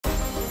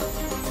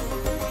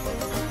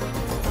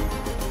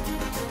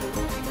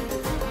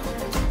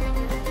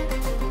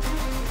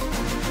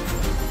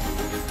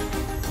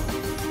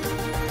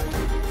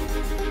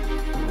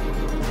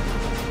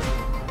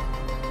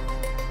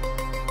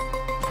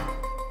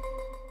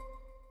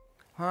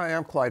Hi,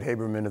 I'm Clyde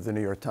Haberman of the New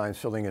York Times,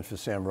 filling in for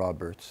Sam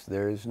Roberts.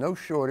 There is no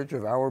shortage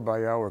of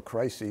hour-by-hour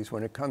crises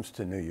when it comes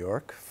to New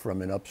York,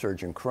 from an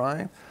upsurge in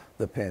crime,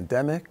 the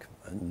pandemic,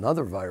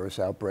 another virus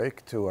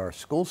outbreak, to our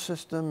school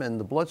system and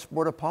the blood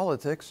sport of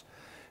politics.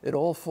 It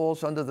all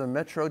falls under the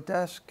Metro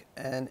desk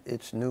and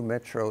its new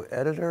Metro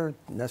editor,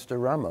 Nestor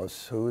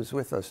Ramos, who is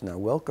with us now.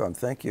 Welcome.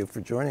 Thank you for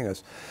joining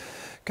us.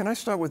 Can I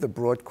start with a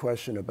broad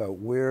question about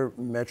where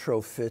Metro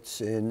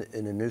fits in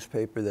a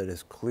newspaper that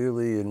has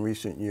clearly in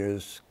recent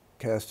years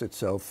cast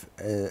itself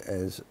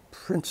as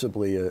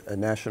principally a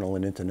national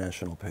and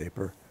international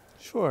paper?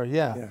 Sure,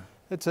 yeah.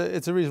 It's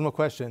a reasonable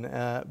question,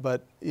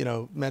 but you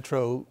know,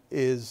 Metro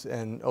is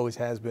and always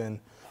has been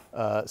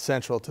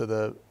central to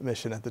the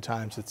mission at the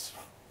Times. It's,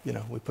 you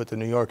know, we put the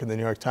New York in the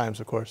New York Times,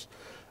 of course.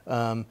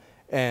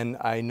 And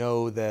I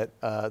know that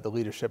the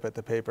leadership at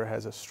the paper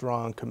has a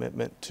strong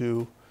commitment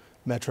to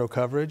Metro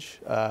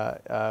coverage.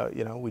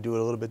 You know, we do it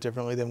a little bit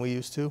differently than we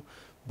used to,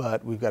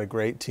 but we've got a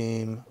great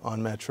team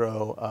on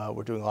Metro.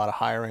 We're doing a lot of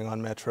hiring on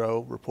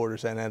Metro,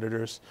 reporters and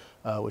editors,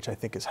 which I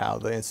think is how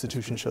the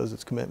institution shows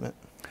its commitment.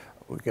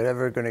 Are we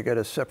ever going to get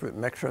a separate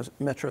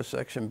Metro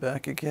section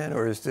back again,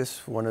 or is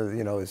this one of,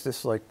 you know, is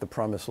this like the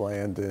promised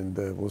land, and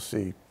we'll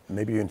see,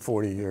 maybe in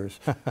 40 years?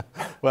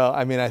 Well,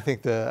 I mean, I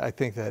think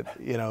that,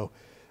 you know,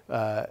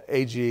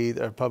 AG,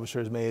 our publisher,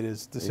 has made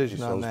his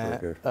decision on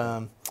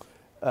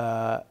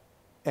that.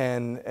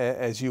 And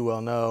as you well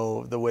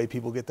know, the way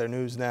people get their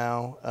news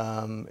now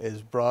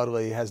is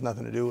broadly, has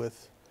nothing to do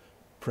with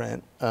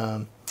print.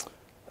 You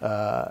know,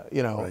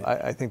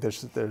 right. I think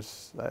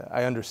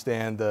I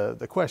understand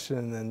the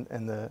question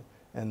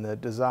and the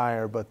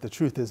desire, but the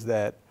truth is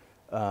that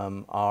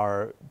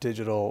our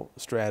digital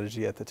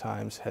strategy at the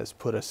Times has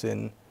put us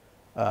in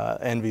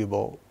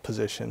enviable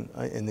position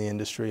in the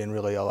industry and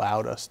really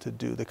allowed us to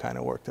do the kind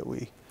of work that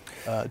we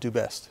do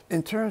best.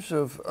 In terms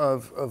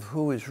of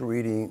who is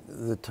reading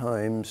the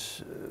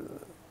Times,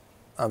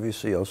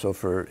 obviously also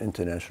for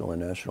international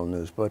and national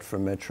news, but for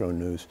Metro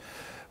News,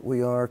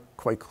 we are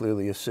quite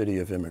clearly a city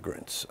of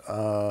immigrants.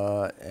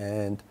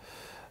 And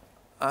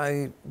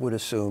I would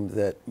assume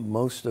that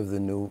most of the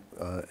new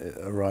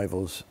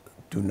arrivals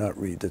do not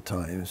read the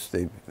Times.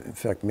 They, in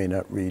fact, may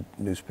not read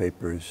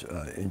newspapers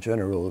in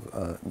general,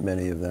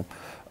 many of them.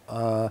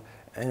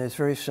 And it's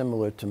very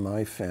similar to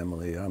my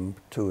family. I'm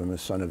a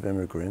son of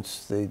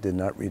immigrants. They did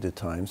not read the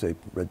Times. They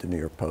read the New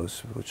York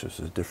Post, which was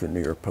a different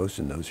New York Post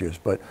in those years.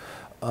 But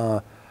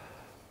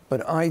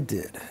I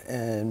did,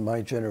 and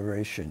my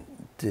generation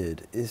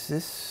did. Is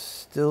this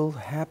still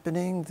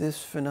happening,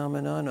 this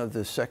phenomenon of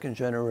the second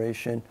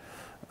generation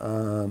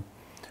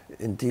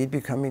indeed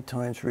becoming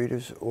Times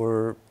readers?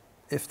 Or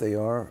if they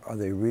are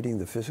they reading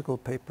the physical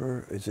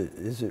paper?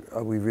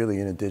 Are we really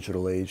in a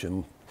digital age,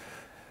 and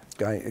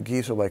a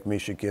geezer like me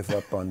should give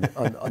up on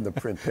the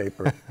print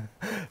paper?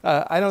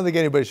 I don't think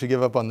anybody should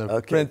give up on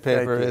the print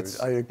paper.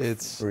 I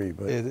agree,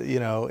 but you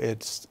know,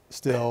 it's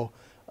still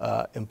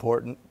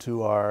important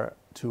to our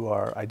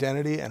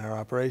identity and our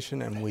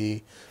operation, and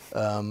we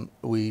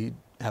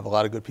have a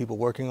lot of good people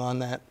working on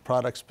that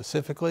product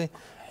specifically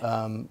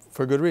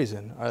for good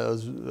reason.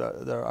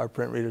 Our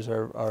print readers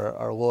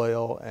are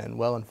loyal and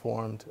well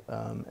informed,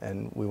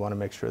 and we want to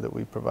make sure that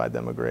we provide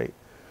them a great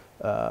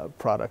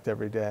product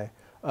every day.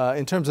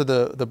 In terms of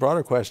the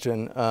broader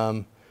question,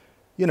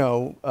 you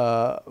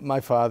know,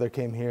 my father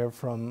came here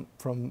from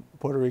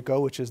Puerto Rico,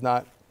 which is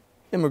not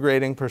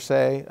immigrating per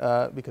se,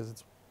 because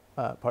it's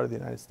part of the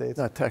United States.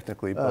 Not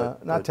technically,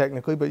 but not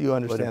technically, but you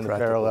understand the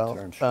parallel.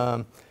 Terms,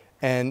 sure.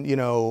 And you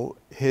know,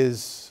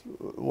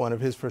 one of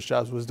his first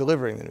jobs was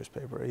delivering the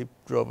newspaper. He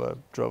drove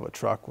a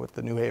truck with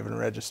the New Haven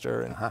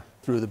Register and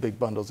threw the big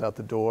bundles out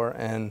the door.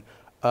 And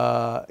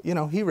you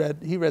know, he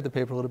read the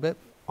paper a little bit.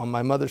 On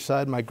my mother's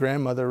side, my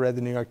grandmother read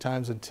the New York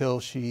Times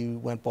until she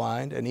went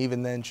blind, and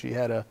even then she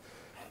had a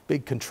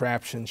big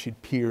contraption.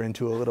 She'd peer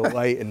into a little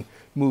light and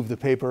move the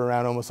paper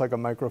around almost like a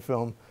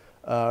microfilm,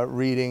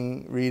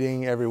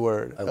 reading every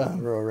word. I love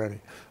her already.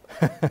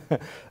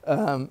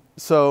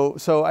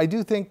 So I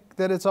do think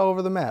that it's all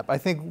over the map. I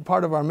think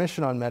part of our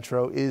mission on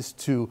Metro is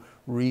to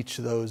reach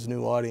those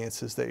new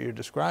audiences that you're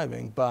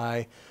describing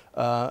by,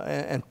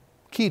 and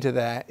key to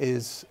that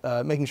is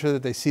making sure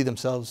that they see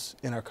themselves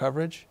in our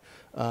coverage.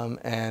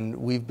 And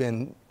we've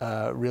been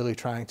really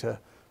trying to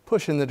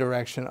push in the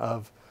direction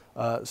of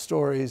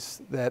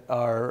stories that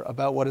are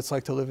about what it's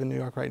like to live in New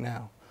York right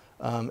now.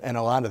 And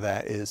a lot of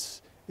that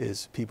is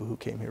people who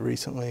came here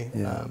recently,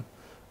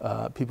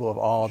 people of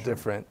all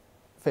different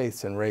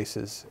faiths and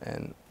races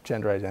and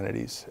gender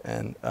identities.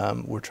 And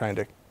we're trying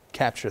to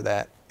capture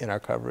that in our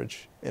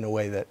coverage in a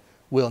way that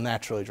will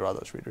naturally draw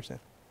those readers in.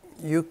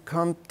 You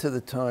come to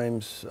the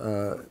Times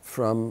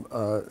from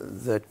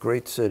that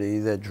great city,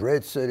 that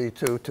dread city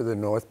to the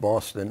north,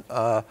 Boston,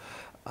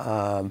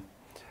 and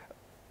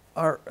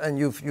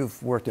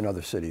you've worked in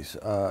other cities.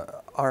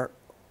 Are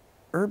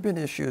urban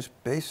issues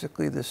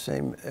basically the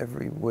same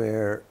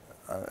everywhere?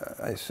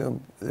 I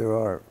assume there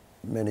are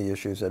many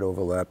issues that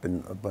overlap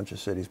in a bunch of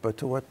cities, but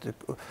to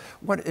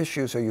what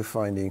issues are you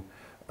finding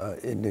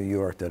in New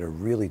York that are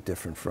really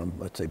different from,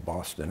 let's say,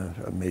 Boston,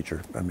 a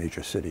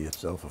major city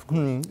itself, of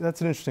course?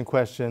 That's an interesting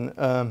question.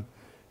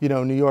 You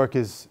know, New York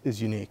is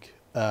unique.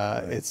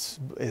 Right. It's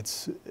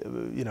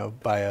you know,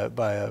 by a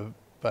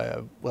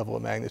level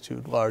of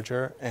magnitude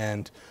larger,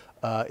 and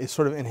it's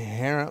sort of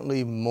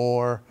inherently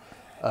more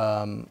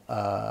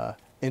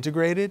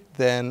integrated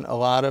than a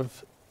lot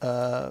of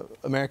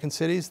American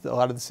cities. A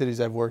lot of the cities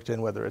I've worked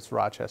in, whether it's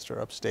Rochester,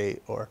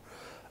 upstate, or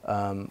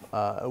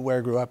where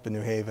I grew up in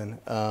New Haven,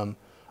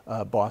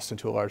 Boston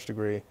to a large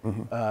degree,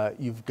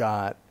 you've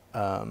got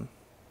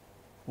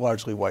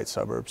largely white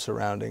suburbs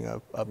surrounding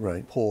a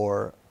Right.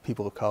 poor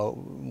people of color,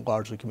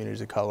 largely communities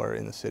of color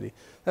in the city.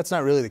 That's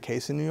not really the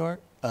case in New York.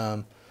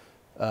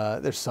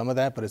 There's some of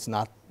that, but it's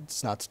not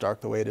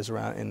stark the way it is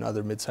around in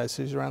other mid-sized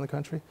cities around the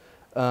country.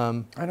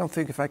 I don't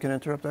think, if I can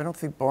interrupt, I don't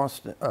think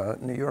Boston,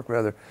 New York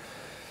rather,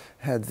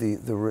 had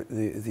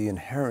the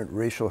inherent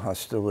racial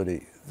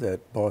hostility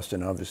that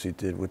Boston obviously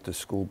did with the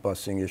school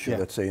busing issue,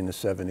 let's say in the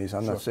 70s.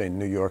 I'm not saying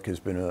New York has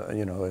been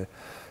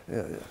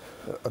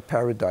a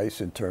paradise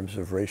in terms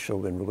of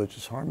racial and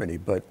religious harmony,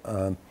 but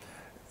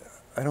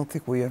I don't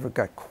think we ever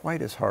got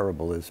quite as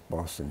horrible as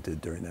Boston did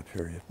during that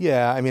period.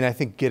 Yeah, I mean, I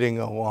think getting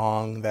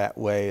along that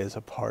way is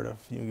a part of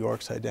New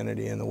York's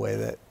identity in the way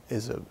that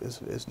is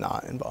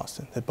not in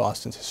Boston. That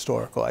Boston's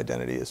historical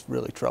identity is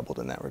really troubled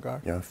in that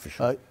regard. Yeah, for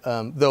sure.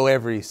 Though I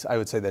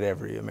would say that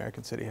every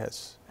American city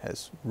has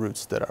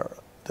roots that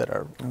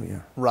are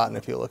rotten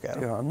if you look at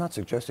them. Yeah, I'm not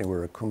suggesting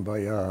we're a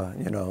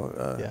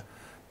kumbaya,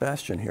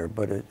 bastion here,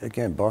 but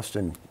again,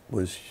 Boston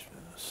was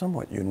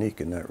somewhat unique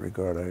in that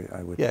regard.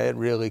 I would. Yeah, it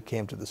really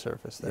came to the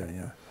surface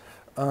there.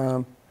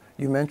 Yeah.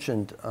 You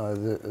mentioned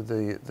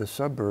the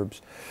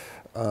suburbs.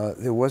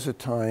 There was a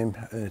time,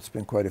 and it's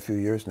been quite a few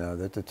years now,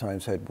 that the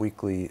Times had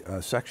weekly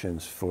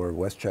sections for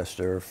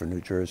Westchester, for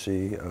New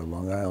Jersey,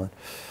 Long Island.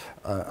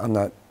 I'm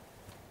not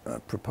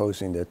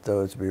proposing that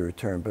those be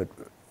returned, but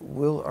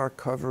will our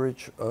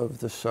coverage of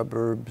the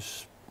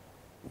suburbs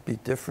be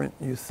different,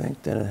 you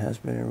think, than it has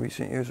been in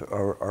recent years?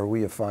 Or are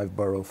we a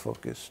 5-borough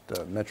focused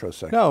metro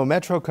section? No,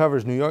 Metro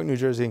covers New York, New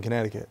Jersey, and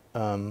Connecticut,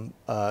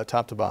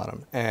 top to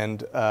bottom.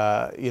 And,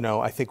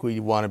 I think we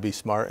want to be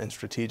smart and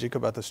strategic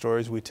about the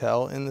stories we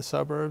tell in the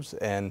suburbs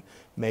and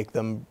make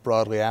them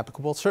broadly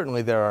applicable.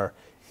 Certainly there are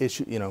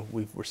issues,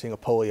 we're seeing a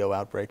polio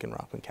outbreak in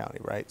Rockland County,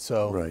 right?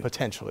 So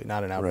potentially,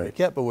 not an outbreak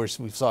yet, but we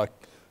saw a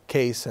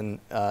case, and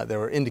there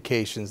were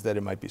indications that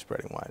it might be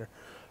spreading wider.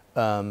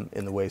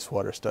 In the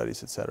wastewater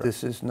studies, et cetera.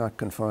 This is not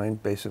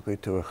confined basically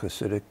to a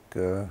Hasidic...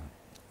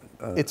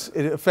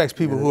 it affects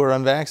people who are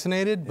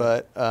unvaccinated,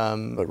 but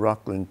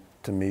Rockland,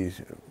 to me,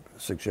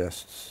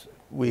 suggests...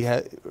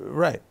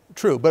 Right,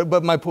 true.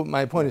 But my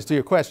point is, to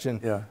your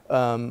question,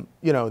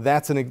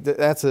 that's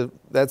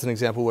an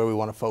example where we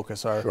want to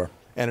focus our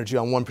energy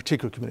on one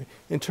particular community.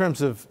 In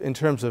terms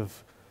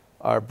of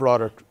our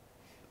broader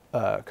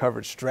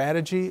coverage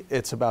strategy,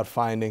 it's about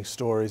finding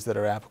stories that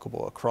are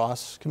applicable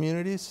across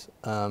communities,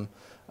 and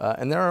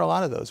there are a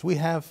lot of those. We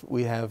have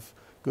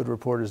good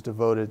reporters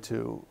devoted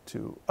to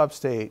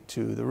upstate,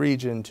 to the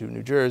region, to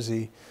New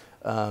Jersey,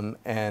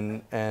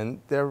 and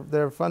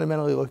they're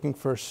fundamentally looking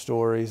for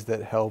stories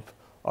that help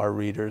our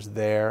readers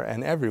there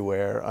and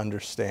everywhere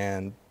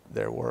understand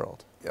their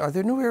world. Are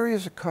there new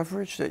areas of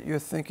coverage that you're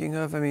thinking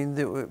of? I mean,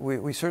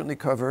 we certainly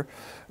cover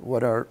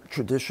what are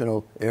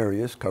traditional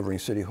areas, covering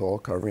City Hall,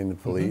 covering the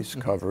police,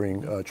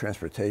 covering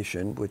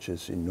transportation, which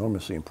is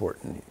enormously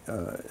important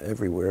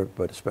everywhere,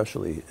 but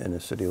especially in a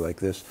city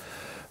like this.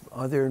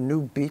 Are there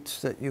new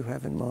beats that you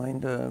have in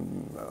mind?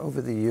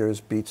 Over the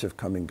years, beats have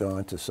come and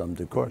gone to some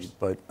degree. Of course.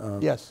 But,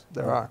 yes,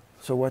 there are.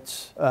 So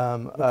what's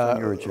on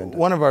your agenda?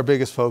 One of our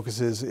biggest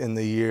focuses in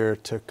the year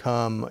to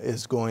come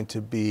is going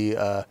to be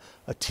a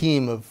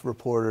team of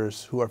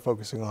reporters who are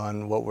focusing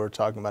on what we're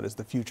talking about as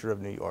the future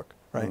of New York,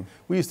 right?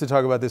 We used to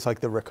talk about this like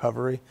the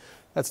recovery.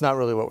 That's not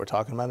really what we're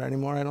talking about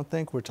anymore, I don't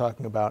think. We're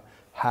talking about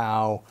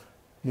how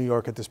New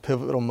York at this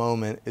pivotal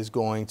moment is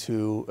going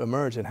to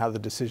emerge and how the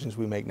decisions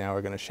we make now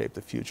are going to shape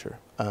the future.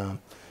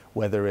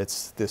 Whether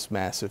it's this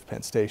massive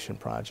Penn Station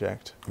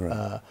project,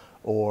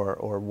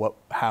 or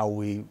how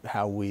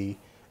we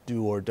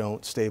do or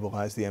don't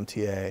stabilize the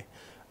MTA.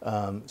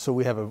 So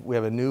we have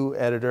a new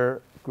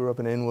editor, grew up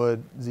in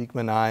Inwood, Zeke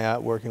Manaya,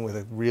 working with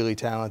a really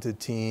talented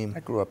team.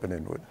 I grew up in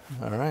Inwood.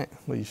 All right,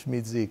 well, you should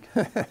meet Zeke.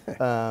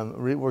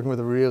 Working with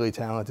a really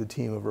talented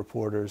team of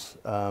reporters,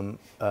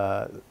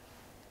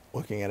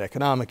 looking at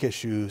economic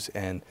issues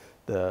and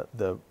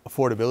the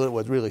affordability,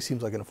 what really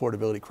seems like an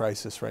affordability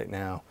crisis right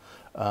now,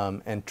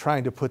 and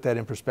trying to put that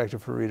in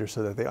perspective for readers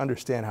so that they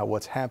understand how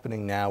what's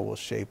happening now will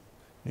shape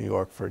New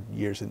York for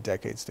years and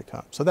decades to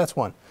come. So that's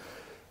one.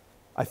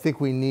 I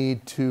think we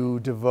need to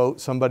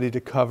devote somebody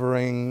to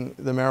covering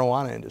the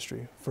marijuana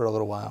industry for a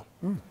little while.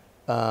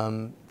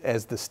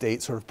 As the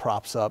state sort of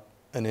props up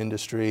an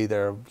industry,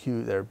 there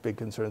are big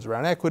concerns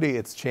around equity.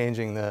 It's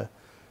changing the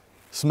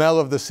smell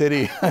of the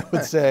city, I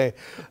would say.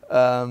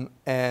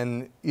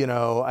 And,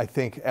 I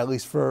think at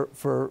least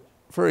for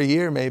a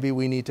year, maybe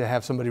we need to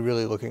have somebody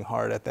really looking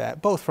hard at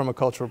that, both from a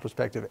cultural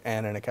perspective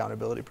and an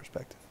accountability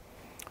perspective.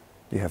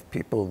 Do you have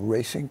people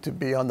racing to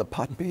be on the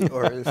potby,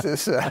 or is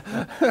this?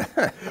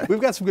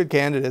 We've got some good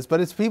candidates, but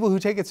it's people who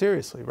take it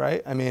seriously,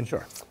 right? I mean,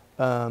 Sure.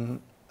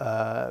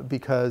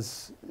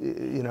 Because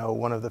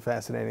one of the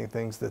fascinating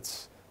things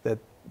that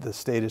the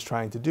state is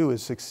trying to do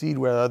is succeed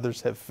where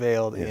others have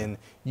failed in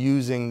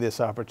using this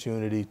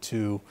opportunity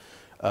to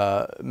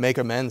make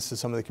amends to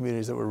some of the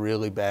communities that were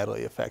really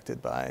badly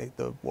affected by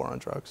the war on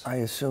drugs. I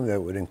assume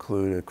that would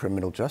include a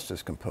criminal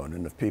justice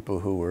component of people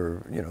who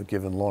were,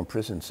 given long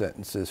prison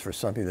sentences for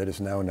something that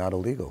is now not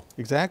illegal.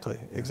 Exactly,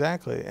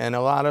 exactly. And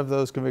a lot of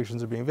those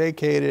convictions are being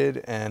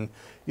vacated. And,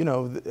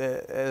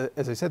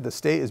 as I said, the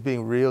state is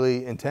being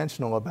really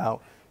intentional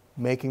about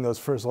giving those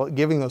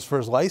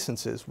first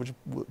licenses, which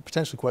are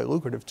potentially quite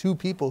lucrative, to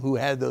people who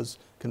had those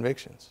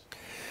convictions.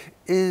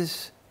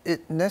 Is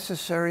it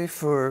necessary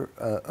for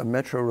a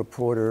Metro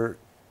reporter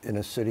in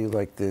a city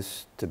like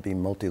this to be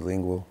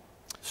multilingual?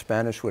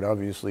 Spanish would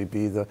obviously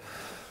be the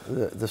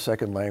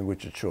second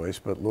language of choice,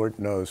 but Lord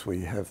knows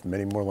we have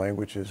many more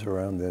languages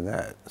around than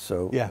that.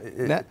 So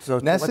yeah, so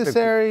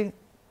necessary?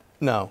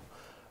 No.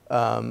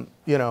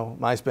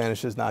 My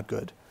Spanish is not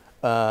good.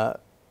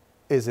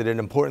 Is it an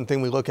important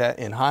thing we look at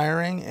in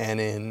hiring and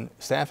in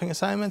staffing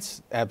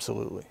assignments?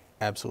 Absolutely.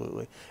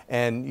 Absolutely.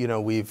 And,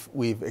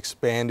 we've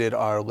expanded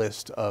our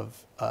list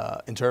of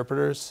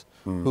interpreters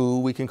who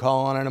we can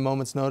call on at a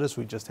moment's notice.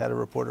 We just had a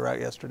reporter out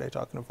yesterday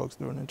talking to folks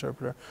through an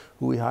interpreter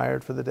who we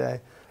hired for the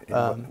day.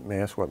 May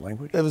I ask what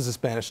language? It was a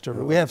Spanish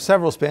interpreter. We have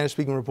several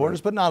Spanish-speaking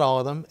reporters, but not all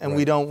of them. And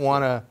we don't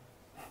want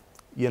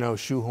to,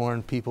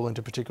 shoehorn people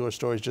into particular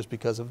stories just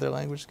because of their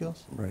language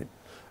skills. Right.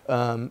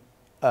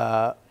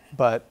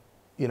 But,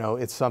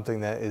 it's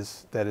something that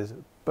is,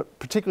 but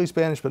particularly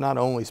Spanish, but not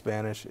only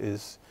Spanish,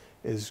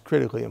 is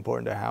critically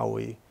important to how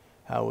we,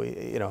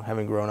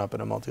 having grown up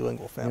in a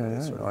multilingual family.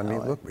 Yeah. I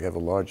mean, look, we have a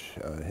large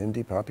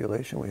Hindi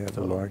population. We have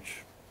a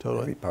large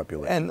Hindi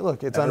population. And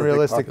look, it's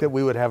unrealistic that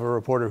we would have a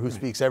reporter who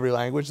speaks every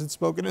language that's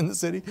spoken in the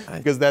city,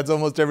 because that's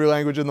almost every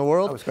language in the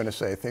world. I was going to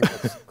say, I think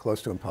that's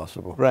close to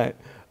impossible. Right.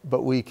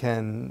 But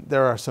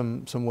there are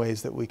some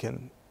ways that we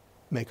can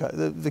make,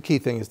 the key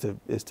thing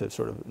is to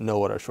sort of know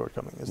what our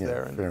shortcoming is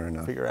there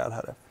and figure out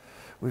how to.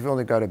 We've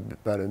only got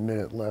about a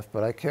minute left,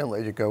 but I can't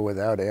let you go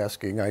without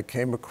asking. I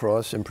came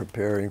across in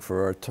preparing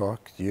for our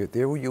talk,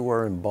 there you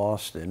were in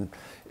Boston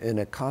in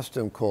a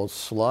costume called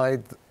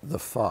Slide the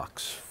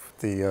Fox,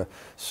 the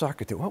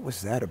soccer team. What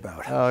was that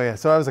about? Oh yeah,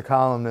 so I was a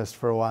columnist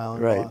for a while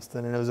in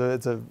Boston, and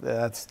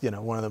that's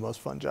one of the most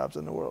fun jobs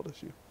in the world,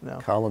 as you know.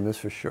 Columnist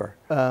for sure.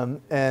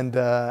 And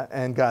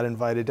got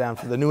invited down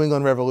for the New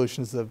England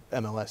Revolution's, the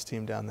MLS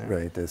team down there.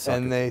 Right.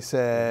 And they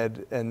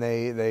said, and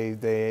they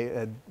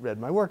had read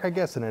my work, I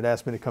guess, and had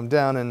asked me to come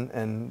down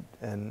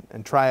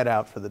and try it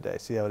out for the day,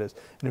 see how it is.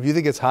 And if you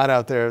think it's hot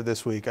out there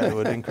this week, I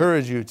would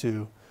encourage you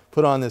to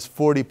put on this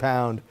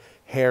 40-pound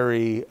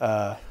hairy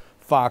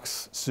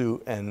fox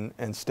suit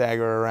and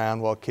stagger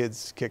around while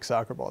kids kick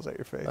soccer balls at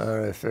your face. All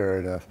right, fair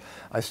enough.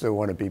 I still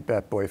want to be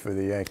bat boy for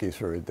the Yankees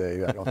for a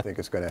day. I don't think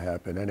it's going to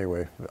happen.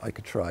 Anyway, I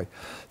could try.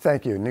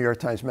 Thank you. New York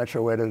Times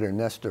Metro Editor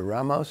Nestor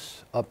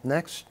Ramos. Up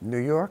next, New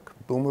York,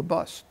 boom or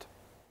bust.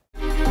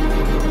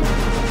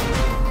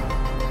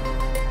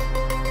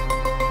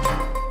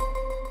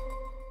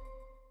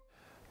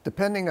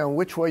 Depending on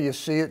which way you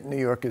see it, New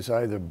York is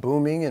either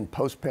booming in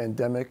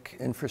post-pandemic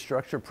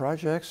infrastructure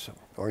projects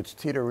or it's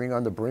teetering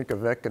on the brink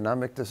of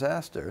economic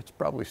disaster. It's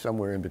probably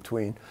somewhere in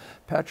between.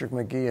 Patrick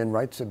McGeehan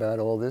writes about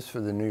all this for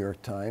the New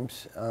York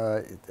Times.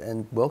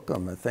 And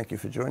welcome. Thank you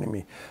for joining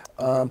me.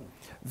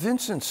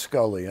 Vincent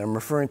Scully, I'm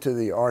referring to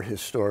the art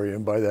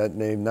historian by that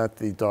name, not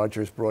the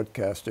Dodgers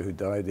broadcaster who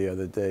died the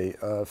other day,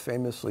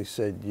 famously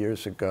said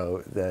years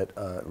ago that,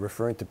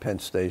 referring to Penn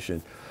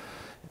Station,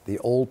 the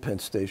old Penn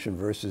Station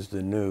versus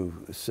the new,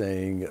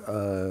 saying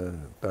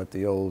about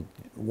the old,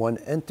 one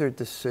entered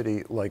the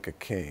city like a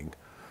king,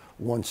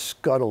 one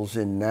scuttles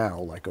in now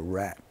like a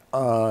rat.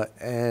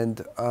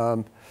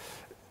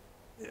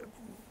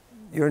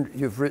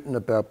 You've written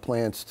about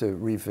plans to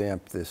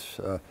revamp this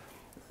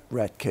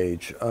rat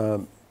cage.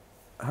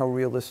 How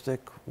realistic?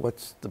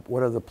 What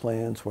are the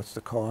plans? What's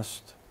the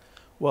cost?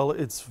 Well,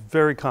 it's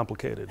very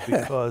complicated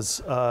because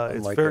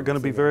it's going to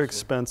be very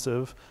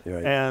expensive.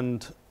 Right.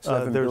 And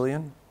 $7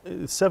 billion?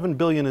 $7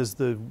 billion is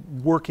the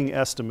working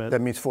estimate.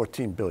 That means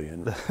 $14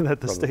 billion. that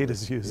the state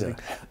is using.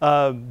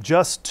 Yeah.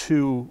 Just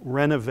to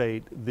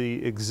renovate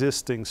the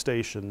existing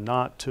station,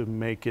 not to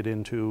make it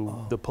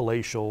into the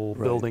palatial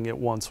building it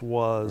once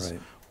was,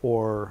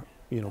 or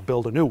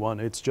build a new one.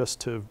 It's just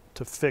to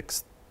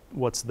fix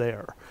what's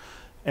there.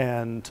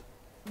 And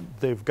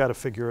they've got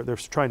to they're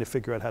trying to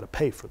figure out how to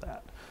pay for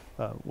that.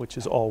 Which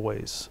is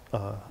always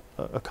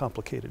a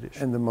complicated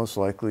issue. And the most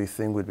likely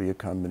thing would be a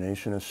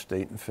combination of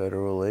state and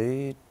federal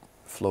aid,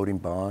 floating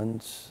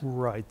bonds.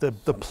 Right.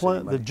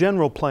 The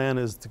general plan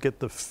is to get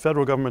the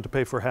federal government to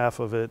pay for half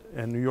of it,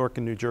 and New York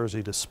and New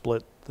Jersey to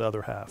split the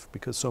other half,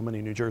 because so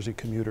many New Jersey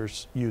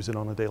commuters use it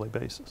on a daily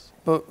basis.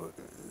 But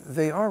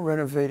they are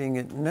renovating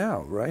it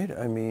now, right?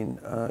 I mean,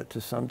 to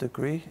some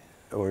degree,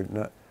 or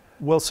not?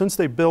 Well, since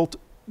they built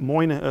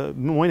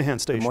Moynihan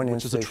Station, Moynihan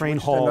which is a Station, train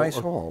which is a hall, nice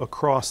hall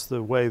across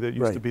the way that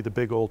used to be the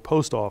big old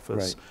post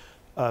office.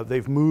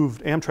 They've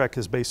moved, Amtrak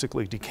has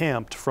basically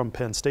decamped from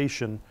Penn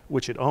Station,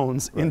 which it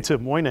owns, into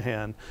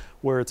Moynihan,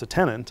 where it's a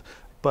tenant.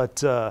 But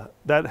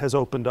that has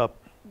opened up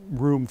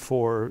room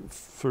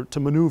to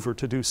maneuver,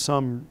 to do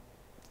some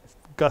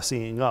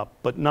gussying up,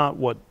 but not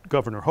what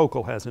Governor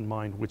Hochul has in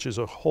mind, which is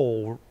a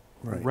whole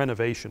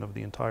renovation of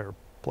the entire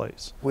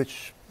place.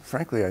 Which,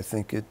 frankly, I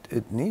think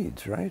it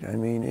needs, right? I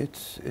mean,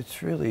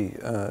 it's really,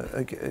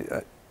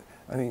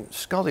 I mean,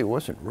 Scully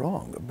wasn't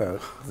wrong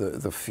about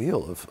the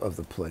feel of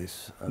the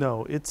place.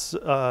 No, it's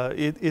I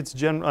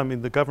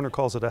mean, the governor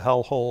calls it a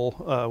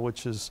hellhole,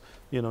 which is,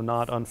 you know,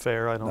 not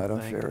unfair. I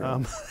don't think.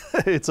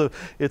 Unfair.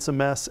 It's a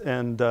mess,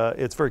 and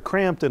it's very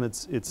cramped, and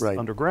it's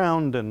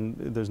underground, and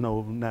there's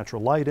no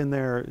natural light in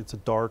there. It's a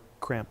dark,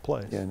 cramped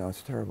place. Yeah, no,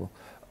 it's terrible.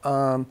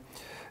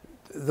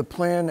 The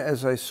plan,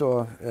 as I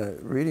saw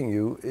reading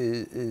you,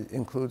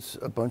 includes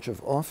a bunch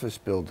of office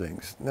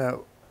buildings.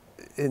 Now,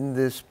 in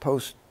this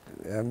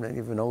I don't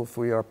even know if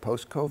we are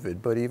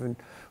post-COVID, but even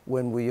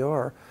when we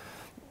are,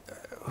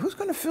 who's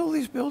going to fill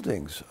these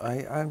buildings?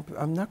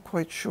 I'm not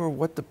quite sure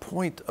what the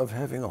point of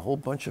having a whole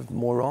bunch of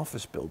more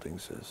office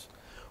buildings is.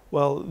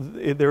 Well,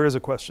 there is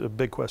a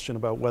big question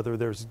about whether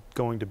there's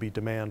going to be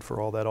demand for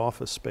all that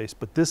office space.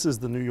 But this is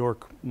the New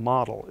York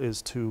model,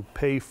 is to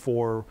pay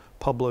for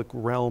public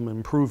realm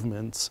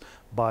improvements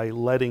by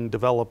letting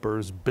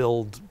developers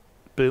build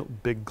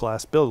big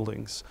glass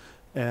buildings.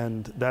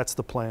 And that's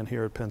the plan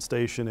here at Penn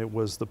Station. It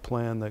was the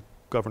plan that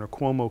Governor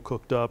Cuomo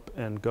cooked up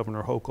and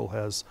Governor Hochul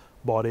has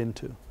bought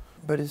into.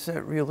 But is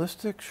that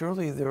realistic?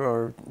 Surely there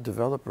are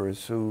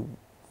developers who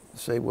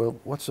say, well,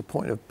 what's the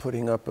point of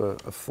putting up a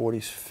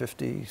 40,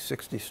 50,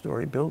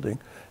 60-story building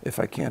if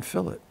I can't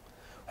fill it?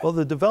 Well,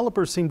 the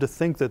developers seem to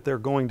think that they're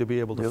going to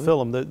be able to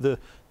fill them.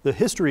 The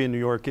history in New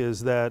York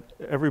is that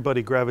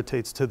everybody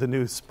gravitates to the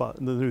new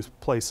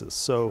places.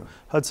 So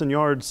Hudson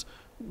Yards,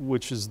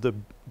 which is the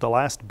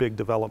last big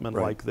development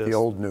like this. The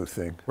old new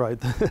thing. Right.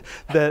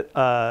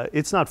 That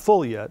it's not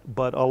full yet,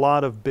 but a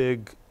lot of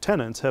big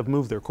tenants have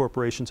moved, their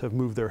corporations have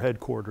moved their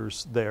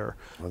headquarters there,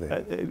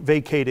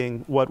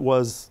 vacating what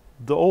was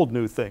the old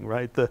new thing,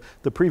 right?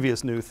 The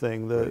previous new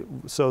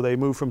thing. So they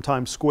moved from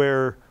Times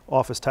Square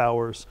office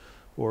towers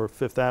or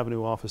Fifth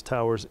Avenue office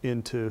towers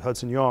into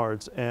Hudson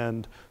Yards,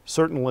 and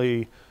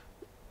certainly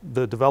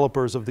the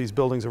developers of these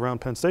buildings around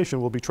Penn Station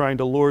will be trying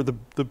to lure the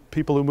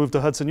people who move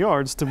to Hudson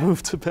Yards to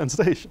move to Penn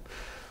Station.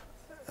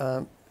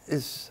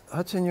 Is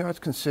Hudson Yards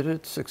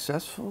considered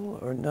successful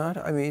or not?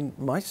 I mean,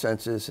 my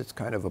sense is it's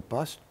kind of a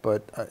bust,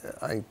 but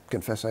I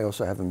confess I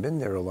also haven't been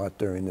there a lot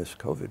during this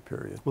COVID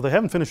period. Well, they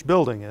haven't finished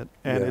building it,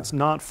 and it's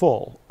not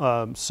full.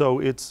 So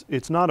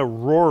it's not a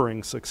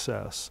roaring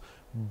success,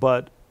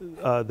 but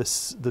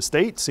the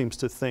state seems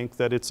to think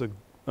that it's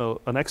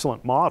an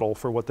excellent model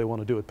for what they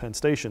want to do at Penn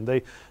Station.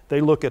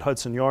 They look at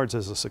Hudson Yards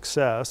as a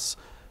success.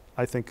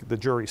 I think the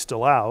jury's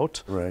still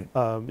out. Right.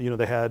 You know,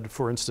 they had,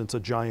 for instance, a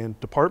giant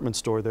department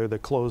store there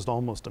that closed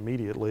almost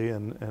immediately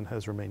and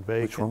has remained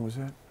vacant. Which one was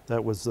that?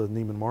 That was the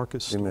Neiman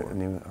Marcus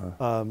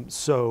store.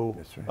 So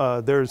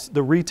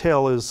the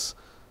retail is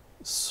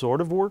sort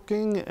of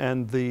working,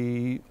 and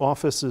the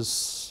office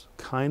is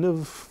kind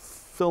of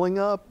filling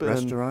up.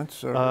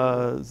 Restaurants?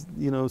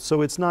 You know,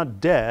 so it's not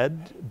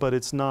dead, but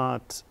it's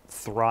not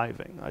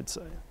thriving, I'd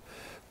say.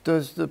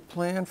 Does the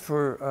plan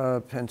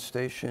for Penn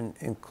Station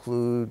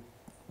include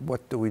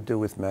what do we do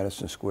with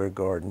Madison Square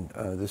Garden?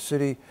 The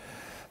city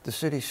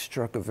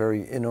struck a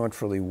very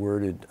inartfully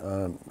worded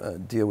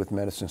deal with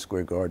Madison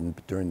Square Garden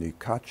during the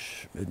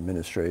Koch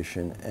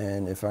administration,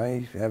 and if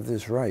I have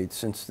this right,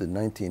 since the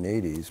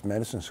 1980s,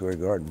 Madison Square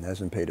Garden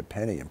hasn't paid a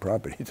penny in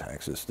property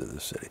taxes to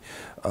the city,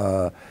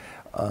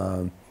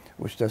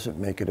 which doesn't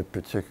make it a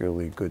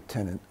particularly good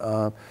tenant.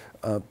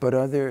 But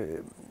are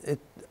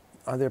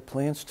there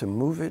plans to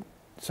move it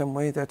some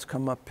way? That's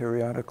come up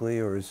periodically,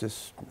 or is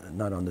this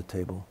not on the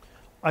table?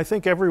 I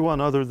think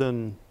everyone other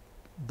than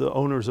the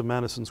owners of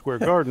Madison Square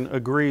Garden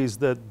agrees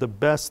that the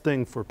best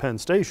thing for Penn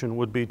Station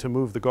would be to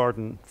move the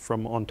garden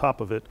from on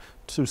top of it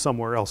to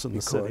somewhere else in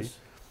the city.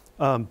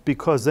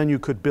 Because then you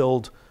could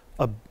build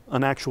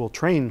an actual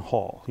train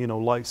hall, you know,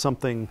 like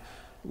something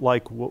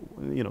like,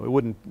 you know, it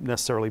wouldn't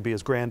necessarily be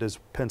as grand as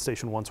Penn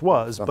Station once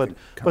was,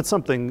 but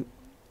something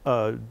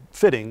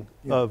fitting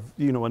of,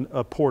 you know,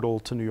 a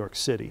portal to New York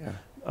City.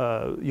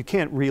 Yeah. You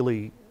can't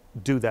really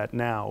do that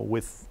now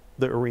with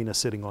the arena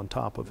sitting on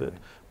top of it.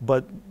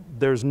 But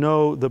there's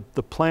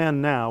the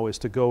plan now is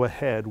to go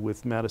ahead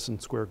with Madison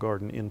Square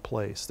Garden in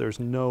place.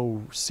 There's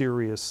no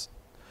serious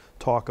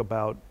talk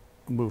about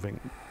moving.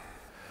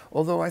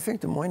 Although I think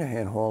the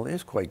Moynihan Hall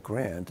is quite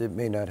grand. It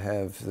may not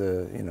have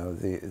the, you know,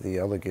 the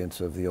elegance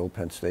of the old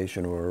Penn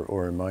Station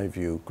or in my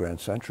view,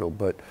 Grand Central,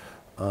 but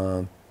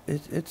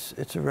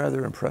it's a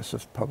rather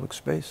impressive public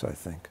space, I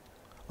think.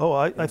 Oh,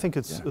 I think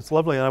it's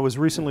lovely. And I was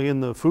recently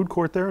in the food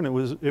court there, and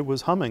it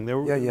was humming. There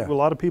were a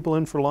lot of people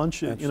in for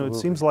lunch. You know, it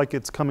seems like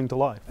it's coming to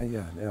life.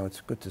 Yeah, no,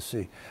 it's good to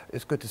see.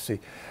 It's good to see.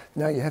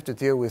 Now you have to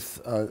deal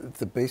with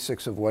the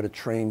basics of what a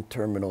train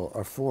terminal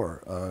are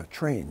for.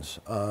 Trains.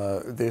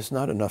 There's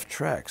not enough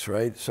tracks,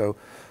 right? So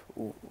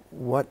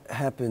what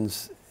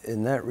happens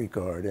in that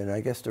regard? And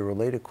I guess the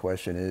related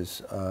question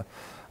is,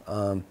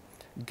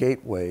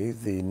 Gateway,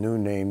 the new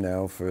name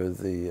now for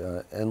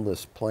the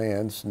endless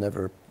plans,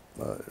 never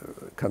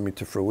coming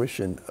to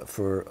fruition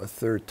for a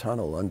third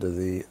tunnel under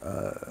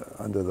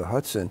the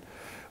Hudson,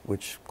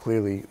 which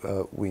clearly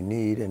we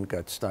need, and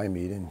got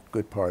stymied in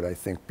good part, I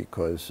think,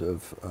 because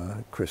of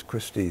Chris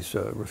Christie's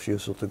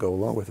refusal to go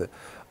along with it.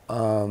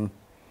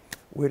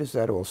 Where does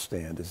that all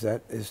stand? Is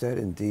that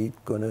indeed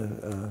going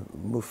to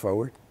move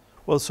forward?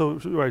 Well, so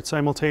right,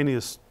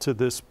 simultaneous to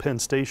this Penn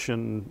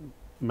Station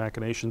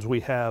machinations, we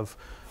have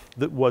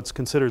what's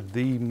considered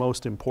the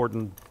most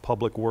important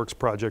public works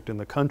project in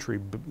the country,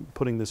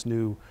 putting this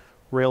new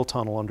rail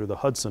tunnel under the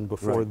Hudson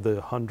before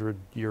the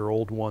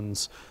 100-year-old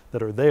ones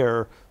that are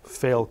there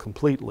fail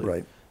completely.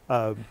 Right.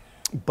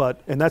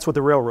 And that's what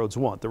the railroads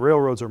want. The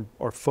railroads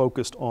are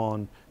focused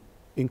on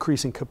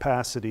increasing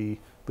capacity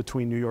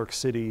between New York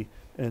City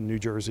and New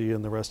Jersey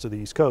and the rest of the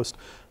East Coast.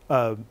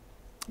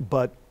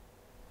 But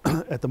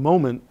at the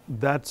moment,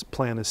 that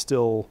plan is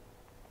still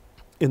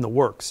in the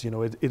works. You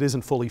know, it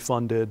isn't fully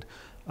funded.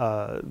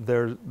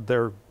 The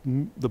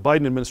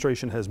Biden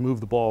administration has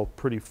moved the ball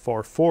pretty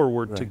far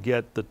forward to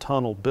get the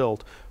tunnel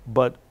built.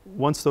 But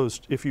once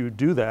if you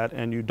do that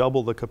and you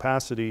double the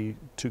capacity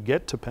to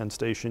get to Penn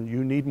Station,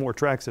 you need more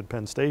tracks at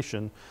Penn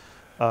Station,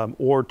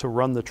 or to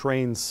run the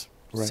trains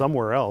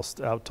somewhere else,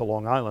 out to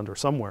Long Island or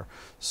somewhere.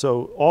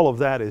 So all of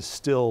that is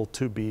still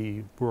to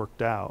be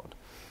worked out.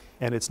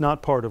 And it's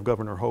not part of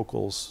Governor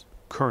Hochul's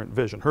current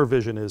vision. Her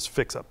vision is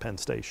fix up Penn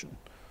Station.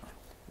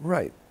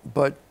 Right,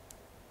 but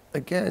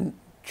again,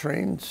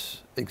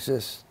 trains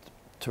exist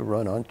to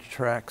run on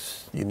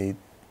tracks. You need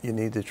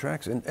the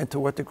tracks. And to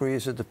what degree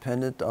is it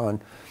dependent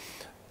on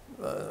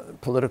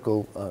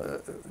political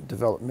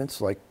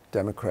developments, like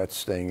Democrats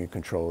staying in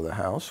control of the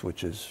House,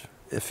 which is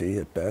iffy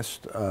at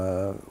best,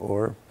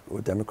 or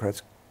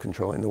Democrats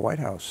controlling the White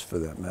House, for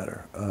that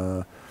matter?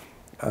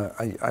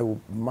 I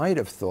might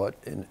have thought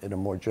in a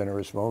more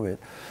generous moment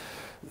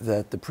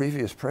that the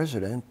previous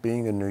president,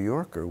 being a New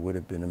Yorker, would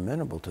have been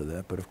amenable to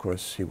that, but of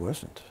course he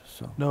wasn't.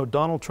 So. No,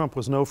 Donald Trump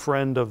was no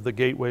friend of the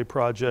Gateway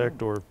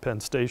project or Penn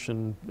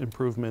Station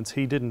improvements.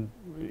 He didn't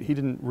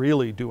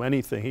really do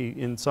anything. He,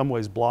 in some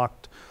ways,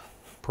 blocked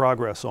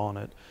progress on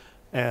it.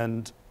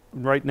 And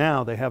right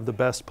now, they have the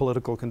best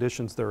political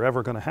conditions they're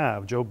ever going to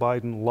have. Joe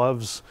Biden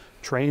loves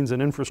trains and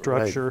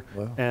infrastructure,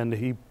 and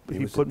he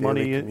put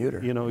money in.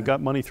 You know, he got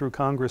money through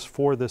Congress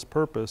for this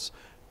purpose.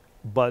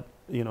 But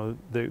you know,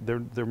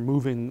 they're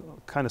moving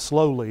kind of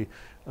slowly,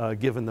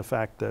 given the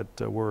fact that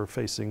we're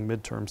facing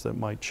midterms that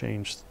might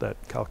change that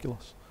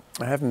calculus.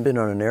 I haven't been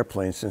on an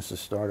airplane since the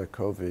start of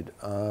COVID.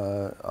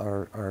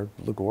 Are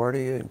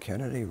LaGuardia and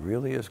Kennedy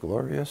really as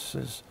glorious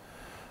as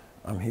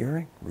I'm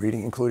hearing,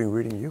 including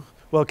reading you?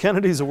 Well,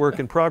 Kennedy's a work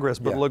in progress,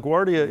 but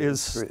LaGuardia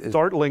is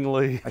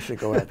startlingly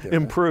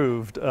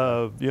improved.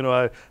 You know,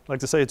 I like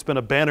to say it's been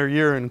a banner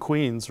year in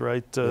Queens,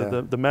 right?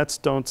 The Mets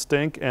don't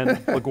stink, and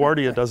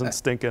LaGuardia doesn't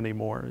stink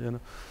anymore. You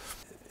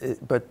know.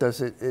 But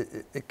does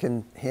it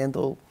can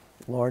handle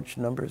large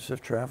numbers of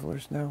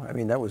travelers now? I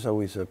mean, that was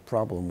always a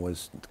problem,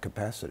 was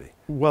capacity.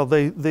 Well,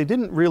 they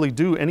didn't really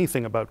do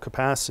anything about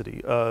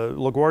capacity.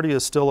 LaGuardia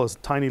is still a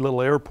tiny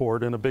little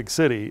airport in a big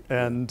city,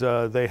 and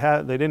they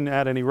didn't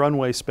add any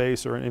runway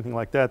space or anything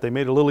like that. They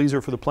made it a little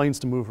easier for the planes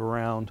to move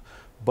around,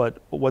 but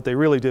what they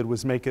really did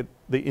was make it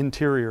the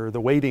interior,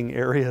 the waiting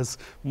areas,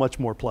 much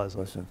more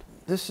pleasant.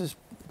 This is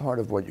part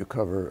of what you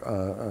cover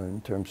in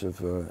terms of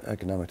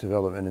economic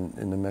development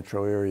in the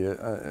metro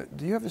area.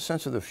 Do you have a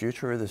sense of the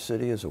future of the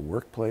city as a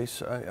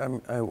workplace?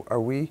 Are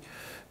we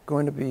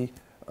going to be,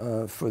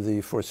 for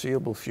the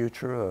foreseeable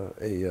future,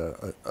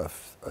 a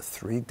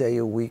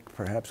 3-day-a-week,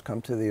 perhaps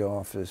come to the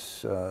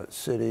office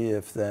city?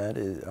 If that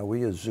is, are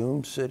we a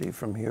Zoom city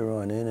from here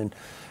on in? And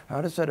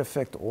how does that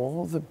affect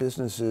all the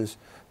businesses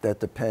that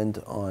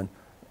depend on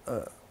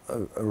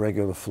a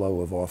regular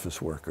flow of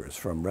office workers,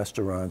 from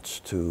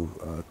restaurants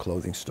to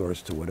clothing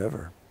stores to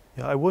whatever?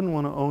 Yeah, I wouldn't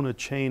want to own a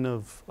chain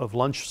of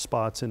lunch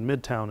spots in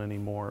Midtown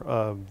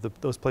anymore.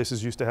 Those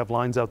places used to have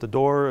lines out the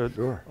door.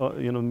 You know,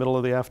 in the middle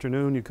of the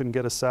afternoon, you couldn't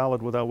get a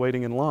salad without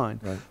waiting in line.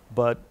 Right.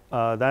 But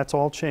that's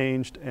all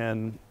changed,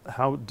 and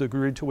how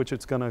degree to which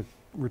it's going to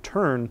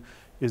return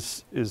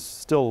is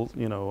still,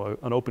 you know,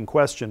 an open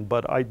question.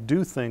 But I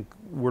do think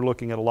we're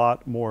looking at a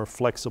lot more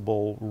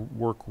flexible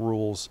work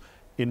rules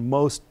in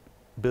most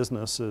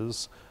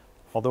businesses,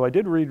 although I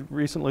did read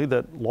recently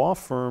that law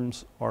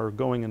firms are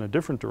going in a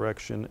different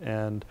direction,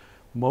 and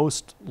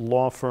most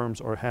law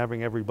firms are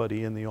having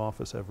everybody in the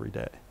office every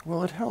day.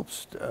 Well, it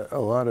helps a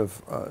lot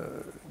of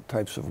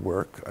types of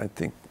work. I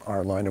think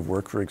our line of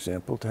work, for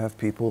example, to have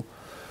people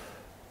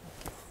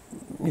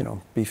you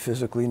know, be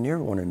physically near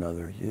one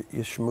another.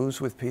 You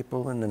schmooze with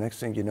people, and the next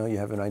thing you know, you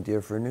have an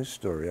idea for a news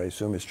story. I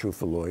assume it's true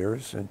for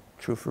lawyers and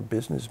true for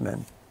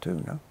businessmen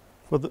too, no?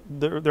 Well,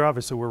 there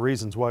obviously were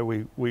reasons why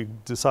we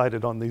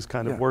decided on these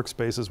kind of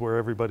workspaces where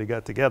everybody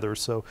got together.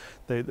 So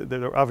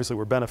there obviously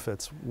were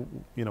benefits.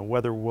 You know,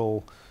 whether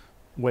we'll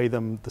weigh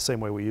them the same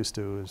way we used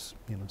to is,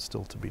 you know,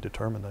 still to be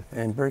determined, I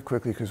think. And very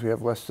quickly, because we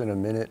have less than a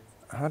minute,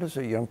 how does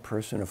a young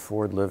person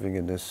afford living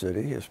in this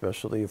city,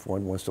 especially if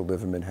one wants to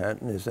live in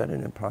Manhattan? Is that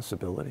an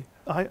impossibility?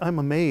 I'm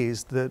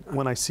amazed that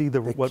when I see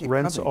what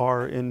rents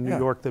are in New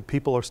York, that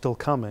people are still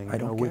coming. I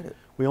don't get it.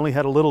 We only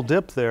had a little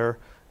dip there,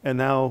 and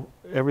now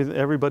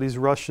everybody's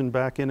rushing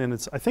back in,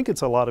 and I think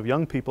it's a lot of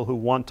young people who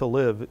want to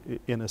live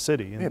in a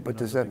city. Yeah, but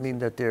does that mean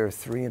that there are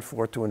 3 and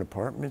 4 to an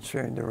apartment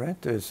sharing the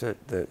rent? Or is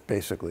that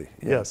basically?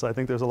 Yeah. Yes, I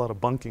think there's a lot of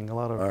bunking, a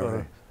lot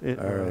of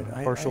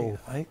partial.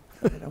 I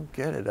don't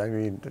get it. I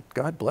mean,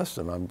 God bless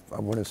them. I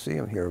want to see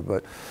them here,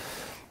 but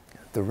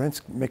the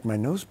rents make my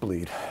nose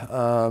bleed.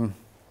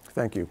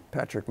 Thank you,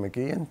 Patrick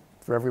McGeehan.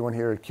 For everyone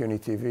here at CUNY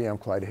TV, I'm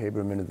Clyde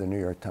Haberman of the New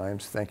York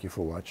Times. Thank you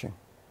for watching.